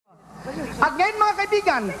At ngayon mga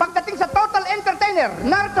kaibigan, pagdating sa Total Entertainer,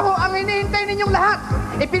 narito ho ang hinihintay ninyong lahat.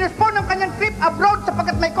 Ipinuspon ang kanyang trip abroad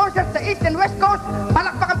sapagkat may concert sa East and West Coast.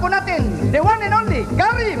 Palakpakan po natin, the one and only,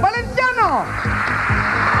 Gary Valenciano!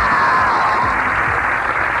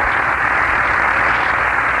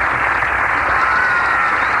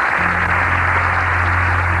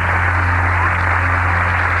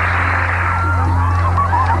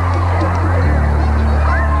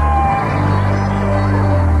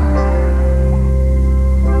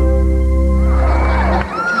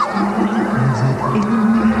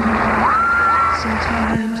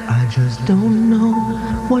 Don't know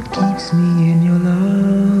what keeps me in your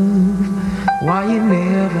love, why you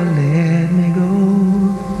never let me go.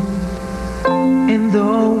 And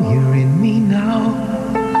though you're in me now,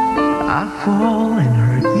 I fall and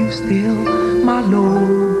hurt you still. My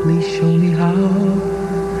Lord, please show me how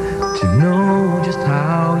to know just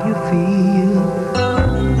how you feel.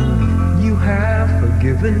 You have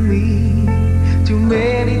forgiven me too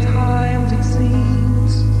many times it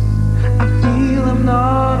seems. I feel I'm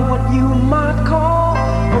not what you might call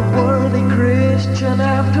a worthy Christian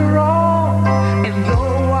after all. And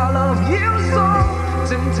though I love you so,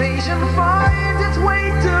 temptation finds its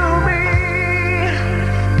way to me.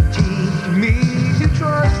 Teach me to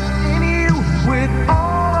trust in you with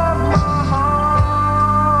all of my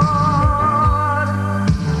heart,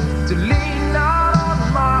 to lean not on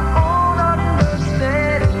my own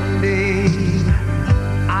understanding.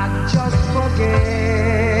 I just forget.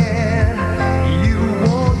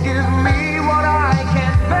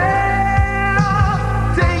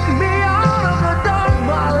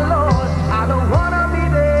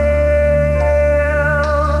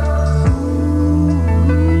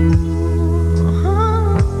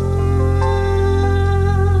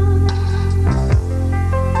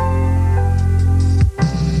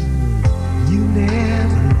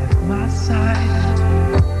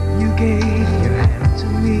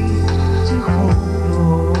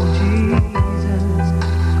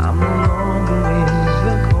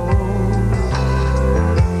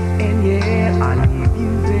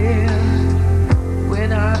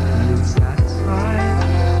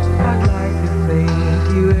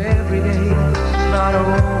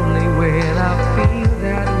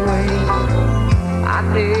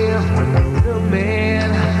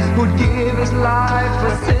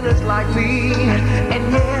 Like me,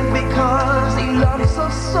 and yet because he loves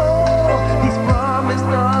us so, he's promised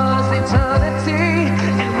us eternity,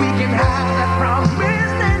 and we can have that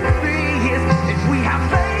promise and be his if we have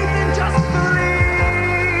faith and just believe.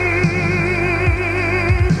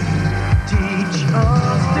 Teach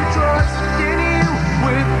us to trust in you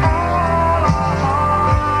with all our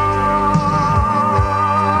heart,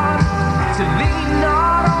 to lean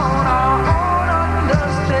not on our own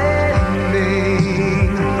understanding.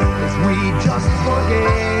 We just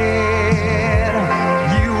forget.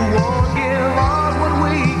 You won't give us what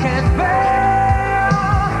we can't bear.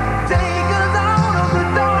 Take us out of the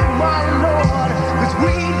dark, my Lord, 'cause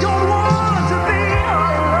we don't want to be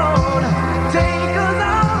alone. Take us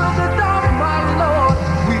out of the dark, my Lord,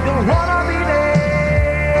 we don't want to be there.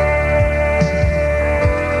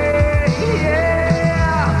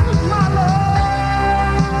 Yeah, my Lord.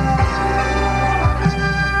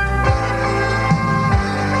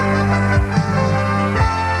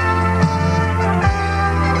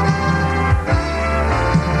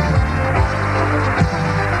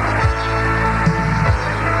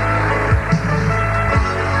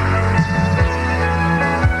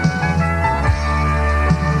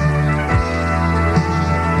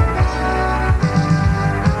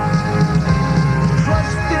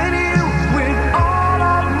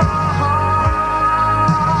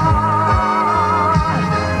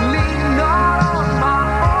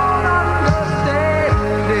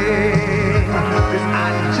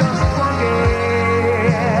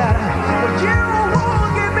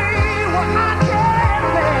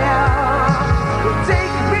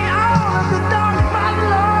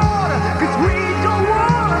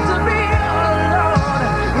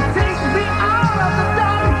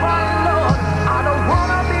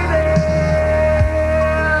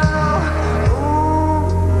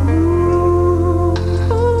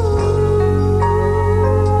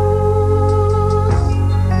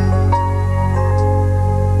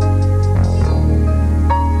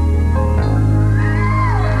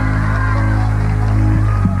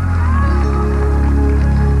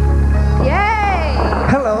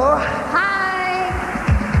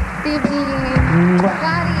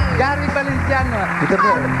 Gary Valenciano. Ito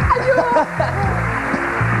po. Ayun!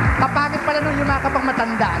 Kapagod pala nung yumakap ang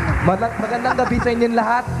matanda. Magandang gabi sa inyong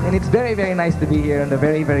lahat. And it's very, very nice to be here on the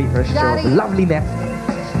very, very first show. Gary. Loveli-Ness.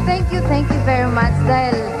 Thank you very much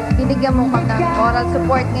dahil binigyan mo kami ng moral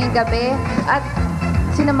support ngayong gabi at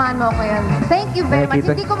sinamahan mo ako yun. Thank you very much.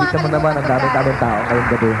 Hindi ko Kita mo naman ang dami-daming tao ngayong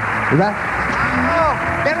gabi. Diba? Oo,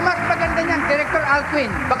 pero mas maganda niyan, Director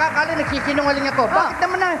Quinn. Baka akala nagsisinungaling ako. Bakit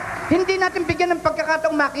naman na hindi natin bigyan ng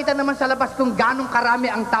pagkakataong makita naman sa labas kung ganong karami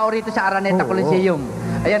ang tao rito sa Araneta Coliseum.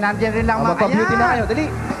 Ayan, nandiyan rin lang mga... Magpa-beauty na kayo, dali.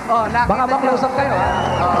 Oh, Baka ma-close up kayo, ha?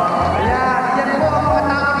 Ayan, yan po ang mga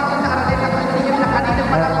tao dito sa Araneta Coliseum na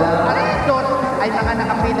kaninang doon ay mga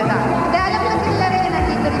nakapila na. Dahil alam ko sila rin na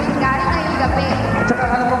nandito rin si Gary ngayong gabi. At saka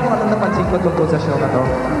alam mo kung anong napansin ko tungkol sa show na to?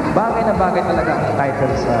 Bagay na bagay talaga ang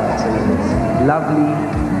title sa events.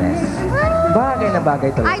 Loveli-Ness. Bagay na bagay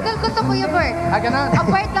talaga. Idol ko to, Kuya Bert. Ganun.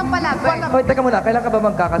 Bert lang pala, Bert. Hoy, teka muna. Kailan ka ba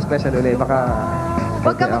magkaka-special ulit? Baka...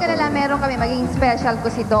 Huwag ka mag-alala, meron kami maging special ko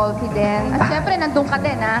si Dolphy din. At syempre, nandun ka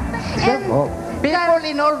din, ha? And, People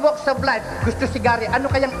in all walks of life gusto si Gary. Ano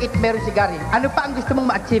kayang meron si Gary? Ano pa ang gusto mong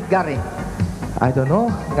ma-achieve, Gary? I don't know.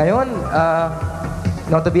 Ngayon,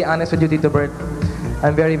 not to be honest with you, Tito Bert,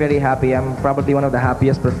 I'm very, very happy. I'm probably one of the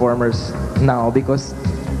happiest performers now because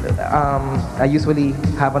I usually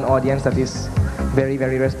have an audience that is very,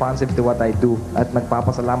 very responsive to what I do. At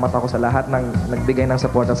nagpapasalamat ako sa lahat ng nagbigay ng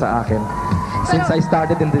suporta sa akin. Since I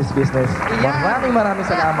started in this business, maraming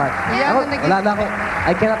salamat. Wala na ako,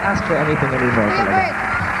 I cannot ask for anything anymore. Kuya Bert,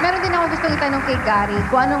 meron din ako gustong itanong kay Gary.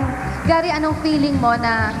 Gary, anong feeling mo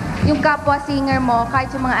na yung kapwa singer mo, kahit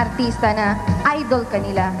yung mga artista na idol ka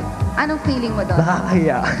nila, anong feeling mo doon?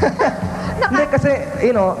 Nakakahiya. Hindi kasi,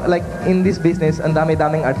 you know, like in this business, ang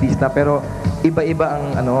dami-daming artista pero iba-iba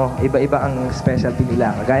ang specialty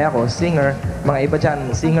nila. Kagaya ko, singer, mga iba dyan,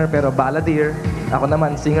 singer pero balladeer. Ako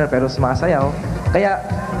naman, singer pero sumasayaw. Kaya,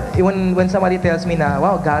 when somebody tells me na,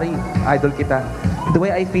 wow, Gary, idol kita, the way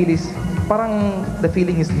I feel is, parang the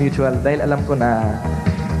feeling is mutual dahil alam ko na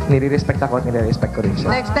nire-respect ako at nire-respect ko rin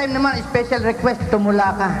siya. Next time naman, special request,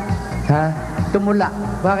 tumula ka. Ha? Tumula.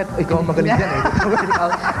 Bakit? Ikaw ang magaling dyan eh.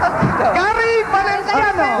 Gary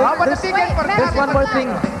Valenciano! There's one more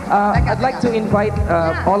thing. I'd like to invite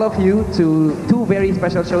all of you to two very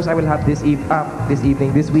special shows I will have this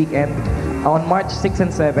evening, this weekend. On March 6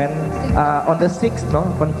 and 7, on the 6th, no,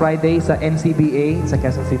 on Friday sa NCBA sa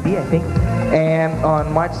Quezon City, I think. And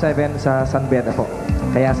on March 7 sa San Beda po.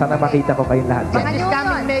 Kaya sana makita ko kayong lahat dyan. This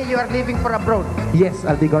coming May, you are leaving for abroad. Yes,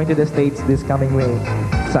 I'll be going to the States this coming May.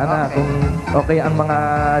 Sana kung okay ang mga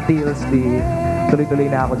deals, di tuloy-tuloy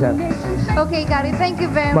na ako dyan. Okay, Gary, thank you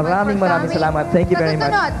very much Maraming salamat. Thank you very much.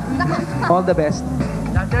 All the best.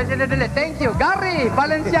 Thank you, Gary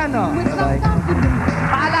Valenciano. Bye-bye.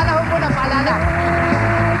 Paalala ho muna, paalala.